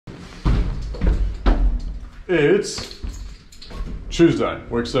It's Tuesday,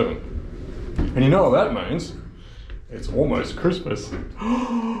 week 7. And you know what that means? It's almost Christmas.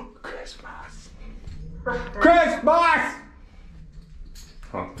 Christmas! Christmas!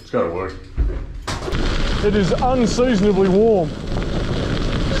 Oh, let's go to work. It is unseasonably warm.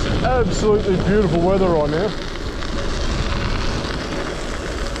 It's absolutely beautiful weather right now.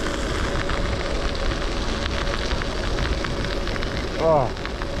 Oh,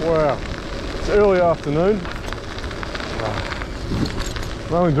 wow. It's early afternoon.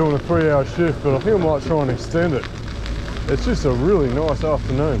 I'm only doing a 3-hour shift, but I think I might try and extend it. It's just a really nice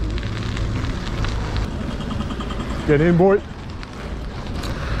afternoon. Get in, boy.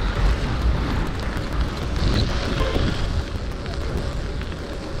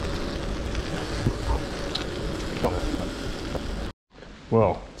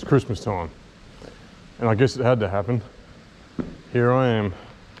 Well, it's Christmas time, and I guess it had to happen. Here I am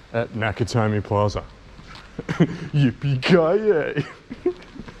at Nakatomi Plaza. Yippee-ki-yay!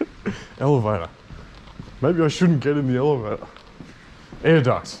 Elevator. Maybe I shouldn't get in the elevator. Air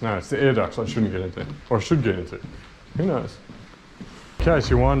ducts. No, it's the air ducts I shouldn't get into. Or I should get into. Who knows? In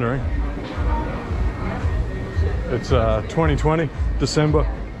case you're wondering, it's 2020, December,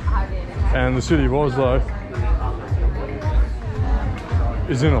 and the city of Oslo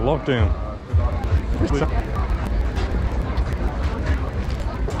is in a lockdown.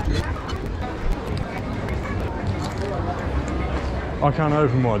 I can't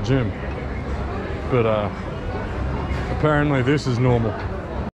open my gym, but apparently this is normal.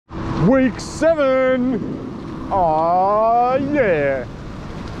 Week 7! Oh yeah!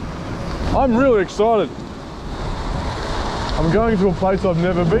 I'm really excited. I'm going to a place I've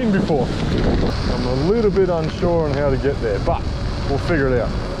never been before. I'm a little bit unsure on how to get there, but we'll figure it out.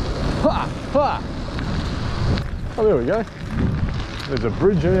 Ha! Ha! Oh, there we go. There's a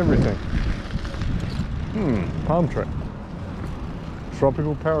bridge and everything. Palm tree.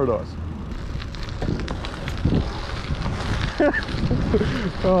 Tropical paradise.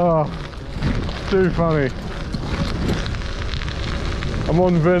 Oh, too funny. I'm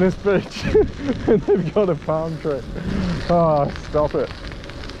on Venice Beach and they've got a palm tree. Oh, stop it.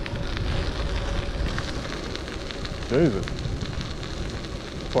 Jesus.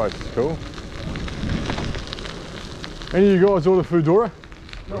 This place is cool. Any of you guys order foodora?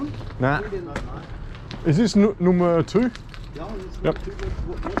 No. Nah. Is this number 2? Yep.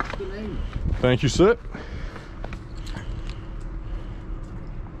 What's the name? Thank you, sir.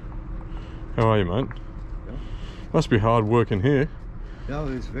 How are you, mate? Yeah. Must be hard working here. Yeah,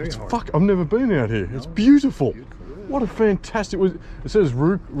 it's very hard. Fuck, I've never been out here. It's beautiful. What a fantastic... It says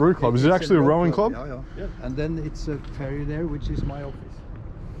Row Club. Is it actually a rowing club? Yeah. And then it's a ferry there, which is my office.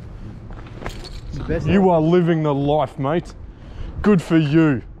 It's the best You are living the life, mate. Good for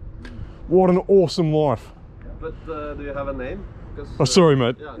you. What an awesome life. But do you have a name? Oh, sorry,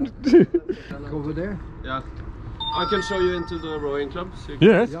 mate. Yeah. over there. Yeah. I can show you into the rowing club. So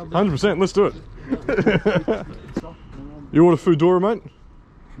Yeah, 100%. Let's do it. You order foodora, mate?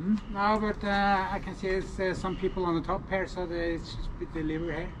 No, but I can see there's some people on the top here, so it's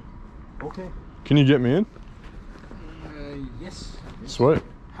delivery here. Okay. Can you get me in? Yes. Sweet.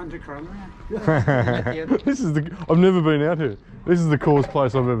 100 kroner. This is the... I've never been out here. This is the coolest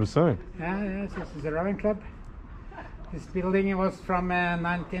place I've ever seen. Yes, this is the rowing club. This building was from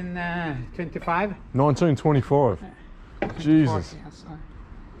 1925. 1925. Jesus. Yes.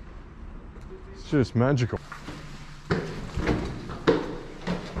 It's just magical.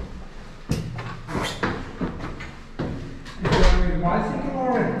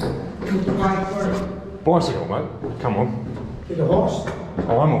 Bicycle, mate. Come on. With a horse?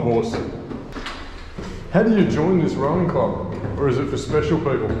 Oh, I'm a horse. How do you join this rowing club? Or is it for special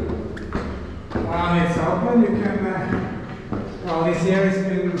people? It's open. You can. Well, this year has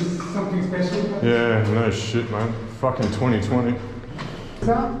been something special. Yeah, no shit, man. Fucking 2020.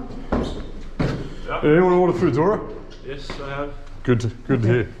 So? Anyone order foodora? yes, I have. Good to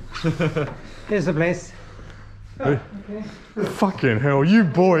hear. Here's the place. Hey. Okay. Fucking hell, you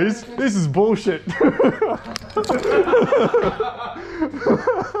boys, this is bullshit.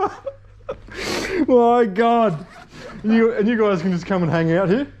 My God. And you guys can just come and hang out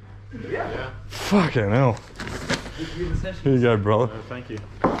here? Yeah. Fucking hell. Here you go, brother. Thank you.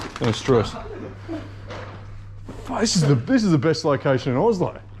 No stress. Fuck, this is the best location in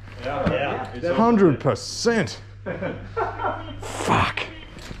Oslo. Yeah. 100%. Fuck.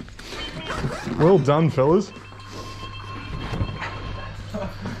 Well done, fellas.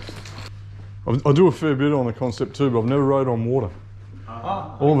 I do a fair bit on the concept too, but I've never rode on water.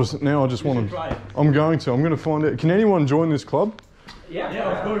 All of us now. I just want to. I'm going to find out. Can anyone join this club? Yeah,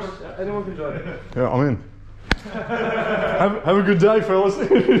 of course. Anyone can join. Yeah, I'm in. Have a good day, fellas.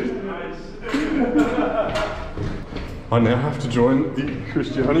 I now have to join the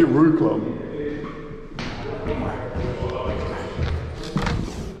Christiani Roo Club.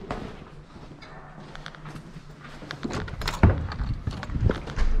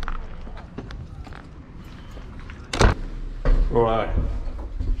 Alright,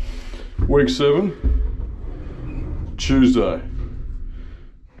 week 7, Tuesday.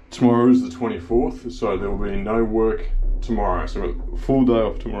 Tomorrow is the 24th, so there will be no work tomorrow. So we've got a full day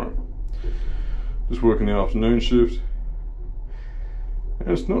off tomorrow. Just working the afternoon shift.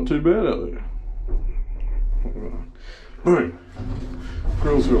 And it's not too bad out there. Boom.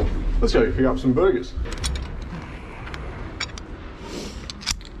 Grillsville. Let's go pick up some burgers.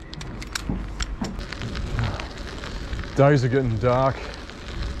 Days are getting dark.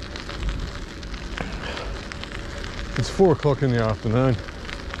 It's 4 o'clock in the afternoon.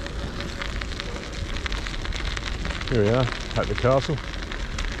 Here we are at the castle.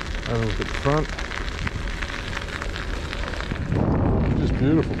 Have a look at the front. Just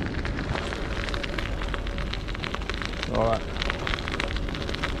beautiful. Alright.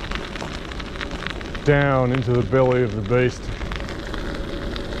 Down into the belly of the beast.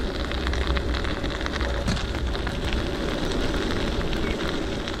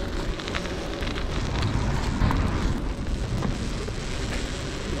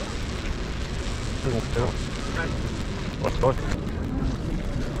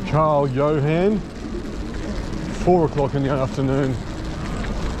 Carl Johan, 4 o'clock in the afternoon,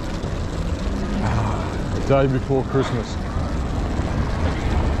 the day before Christmas.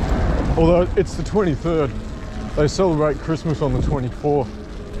 Although it's the 23rd, they celebrate Christmas on the 24th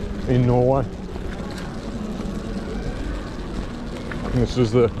in Norway. This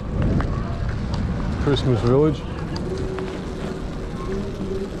is the Christmas village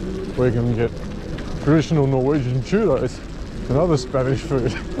where you can get traditional Norwegian churros and other Spanish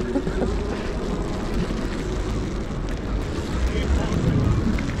food.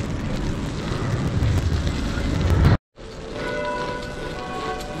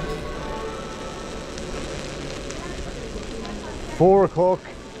 Four o'clock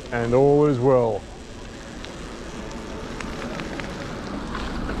and all is well.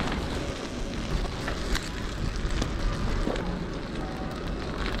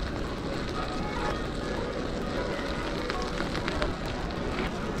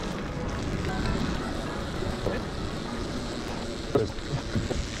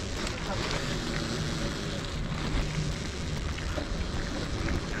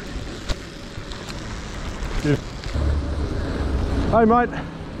 Hey mate,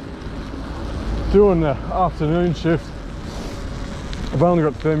 doing the afternoon shift. I've only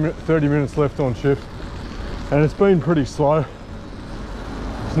got 30 minutes left on shift and it's been pretty slow.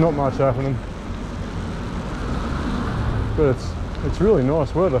 There's not much happening, but it's really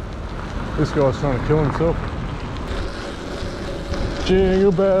nice weather. This guy's trying to kill himself.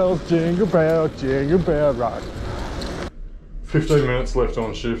 Jingle bells, jingle bell rock. 15 minutes left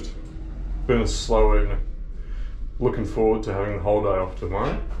on shift. Been a slow evening. Looking forward to having the whole day off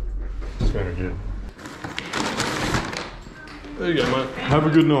tomorrow. It's going to be good. There you go, mate. Have a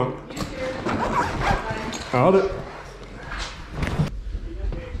good night. Got it.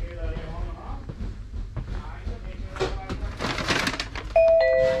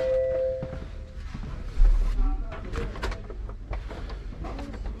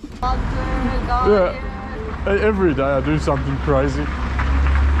 Yeah, every day I do something crazy.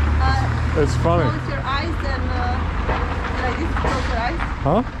 It's funny. Close your eyes and like this. Close your eyes.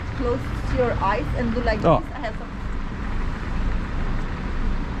 Huh? Close your eyes and do like Oh. this. I have some.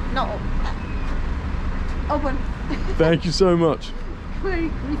 No. Open. Thank you so much. Merry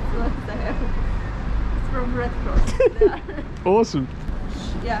Christmas. I have. It's from Red Cross. They are. Awesome.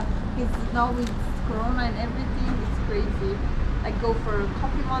 Yeah, it's now with Corona and everything. It's crazy. I go for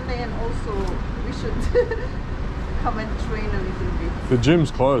coffee Monday and also we should come and train a little bit. The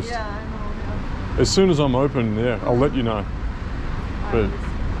gym's closed. Yeah, I know. Yeah. As soon as I'm open, yeah, I'll let you know. But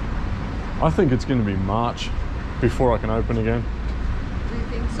I think it's going to be March before I can open again. Do you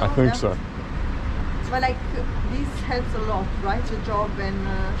think so? I think Yeah. so. But like this helps a lot, right? The job and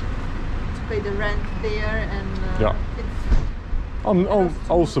to pay the rent there and Yeah.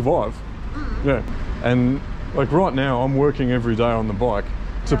 I'll survive. Yeah, and like right now I'm working every day on the bike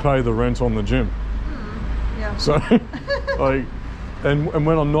to pay the rent on the gym. yeah. So like, and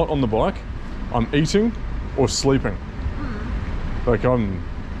when I'm not on the bike, I'm eating or sleeping. Like I'm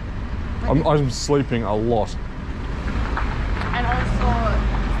sleeping a lot. And also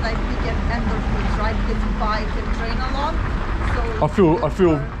it's like we get endorphins, right? Because bike and train a lot. So I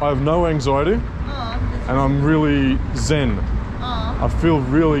feel I have no anxiety, that's and I'm really zen. I feel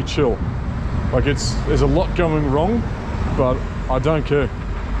really chill. Like there's a lot going wrong, but I don't care.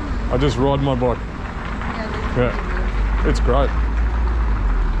 I just ride my bike. Yeah, it's great.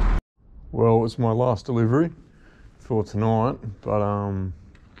 Well, it's my last delivery for tonight, but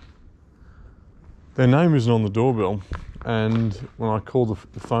their name isn't on the doorbell, and when I call the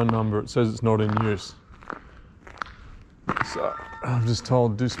phone number, it says it's not in use. So I've just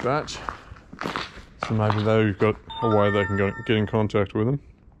told dispatch, so maybe they've got a way they can get in contact with them.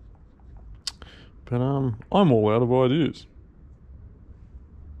 But I'm all out of ideas.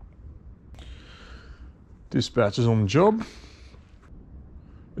 Dispatch is on the job.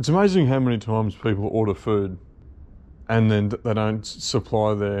 It's amazing how many times people order food and then they don't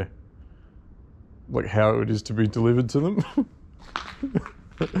supply their, like, how it is to be delivered to them.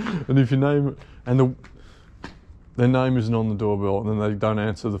 And if your name, and their name isn't on the doorbell, and then they don't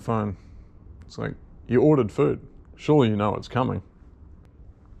answer the phone. It's like, you ordered food. Surely you know it's coming.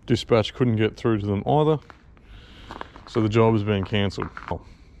 Dispatch couldn't get through to them either, so the job has been cancelled.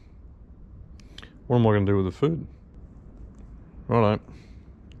 What am I going to do with the food? Righto.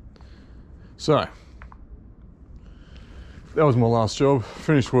 So, that was my last job.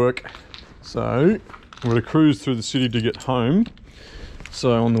 Finished work. So, I'm going to cruise through the city to get home.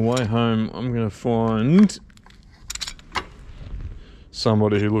 So, on the way home, I'm going to find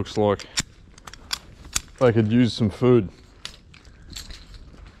somebody who looks like they could use some food.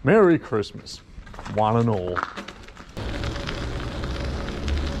 Merry Christmas, one and all.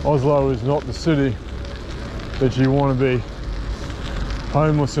 Oslo is not the city that you want to be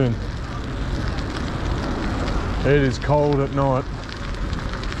homeless in. It is cold at night.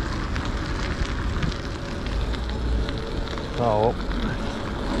 Oh well,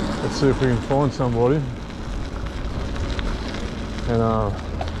 let's see if we can find somebody and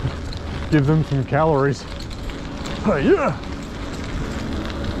give them some calories. Hey, yeah!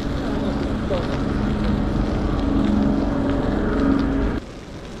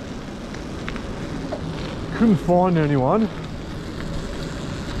 Couldn't find anyone.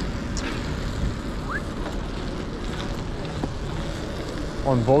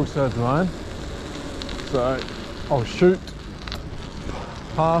 On Bogstad's Lane, so I'll shoot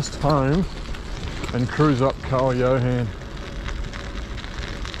past home and cruise up Carl Johan,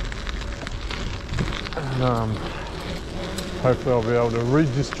 and hopefully I'll be able to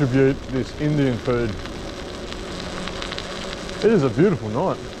redistribute this Indian food. It is a beautiful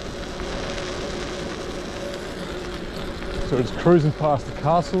night. So it's cruising past the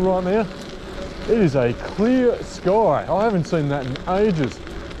castle right now. It is a clear sky. I haven't seen that in ages.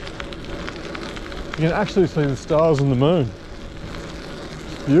 You can actually see the stars and the moon.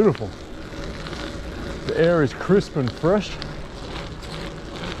 It's beautiful. The air is crisp and fresh.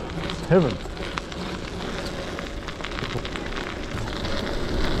 It's heaven.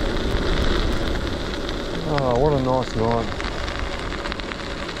 Oh, what a nice night.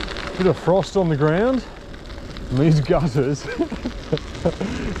 Bit of frost on the ground. And these gutters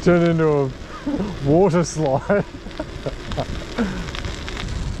turn into a water slide.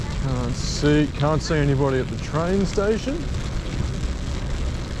 Can't see anybody at the train station.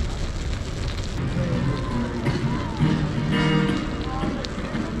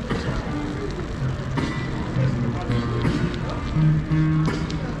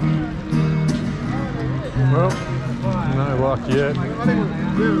 Well, no luck yet.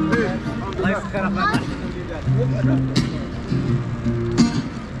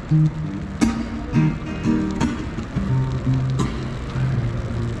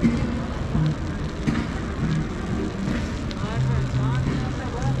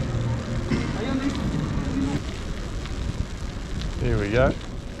 Here we go.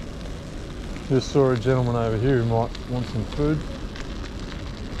 Just saw a gentleman over here who might want some food.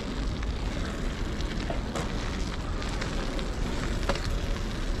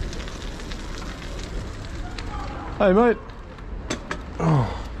 Hey mate.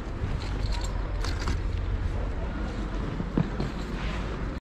 Oh.